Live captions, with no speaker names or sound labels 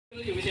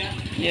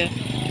Ya.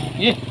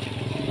 Nggih.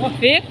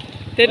 Fit,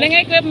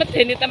 denenge kowe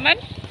medeni teman.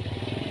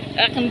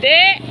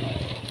 Gendek.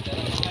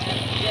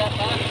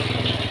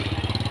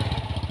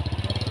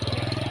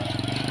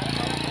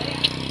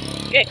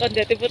 Oke, kon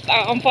dadi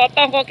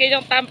potong kok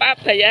yang tanpa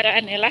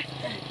bayarane lah.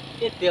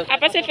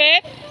 Apa sih,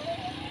 Fit?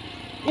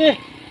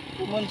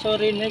 Timun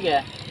suri ini ya.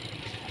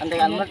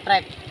 Antekan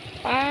metrek.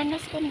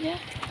 Panas kon ya.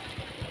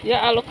 Ya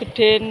alo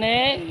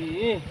gedene.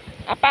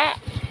 Apa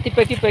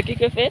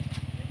dibagi-bagi ke Fit?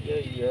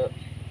 Iya.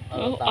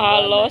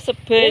 Alo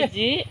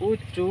sebaji.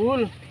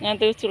 Ucul.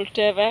 Nganti ucul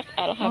dewek.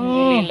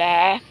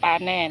 Alhamdulillah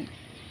panen.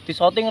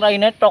 Disoting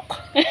raine tok.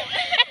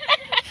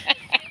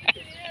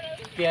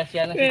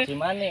 Biasane siji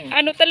maning.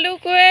 Anu telu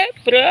kowe,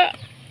 Bro.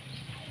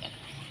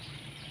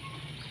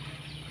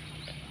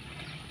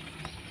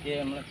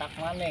 Ya meletak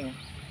maning.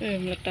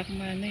 Meletak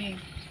maning.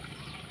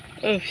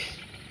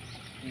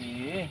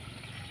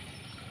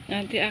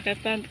 Nanti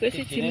aketan kowe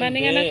siji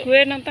maning anak gue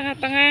nang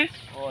tengah-tengah.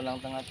 Oh,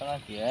 nang tengah-tengah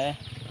ya.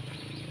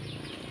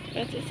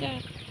 Kasih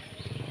sak.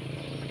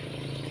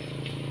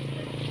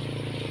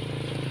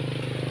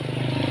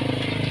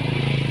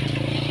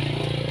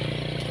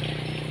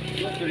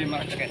 Suri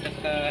mak ceket.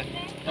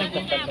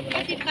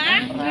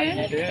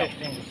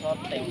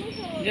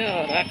 Ya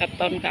ora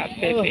keton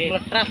kabeh.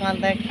 Meletak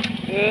ngantek.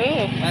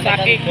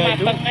 Saking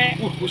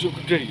matenge. Busuk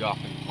gede ya.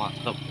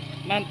 Mantep.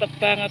 Mantep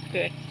banget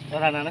gue.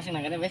 Ora ana sing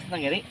nangane wis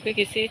nang ngene. Kowe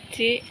iki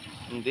siji.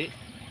 Endi?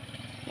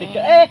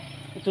 3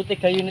 itu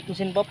 3 unit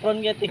mesin popron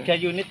ya 3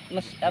 unit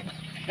mes apa?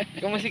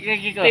 Kok masih kayak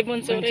gitu? Timun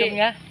suri.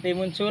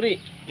 Timun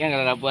suri. Ya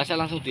enggak ada puasa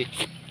langsung di.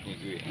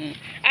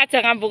 Aja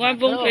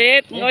ngambung-ngambung,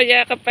 Fit.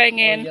 Ngoya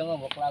kepengen. Iya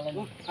ngobok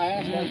lalem.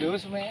 Ayo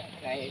ndus me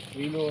kayak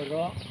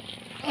winoro.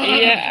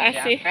 Iya,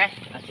 asih.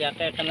 Asih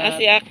akeh kena.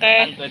 Asih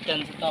akeh.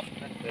 Badan stok.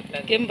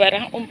 Ki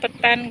barang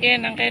umpetan ki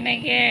nang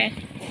kene ki.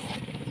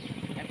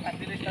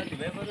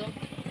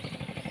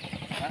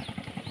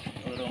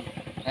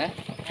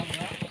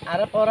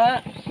 Arep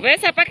ora?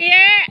 Wes apa ki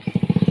ya?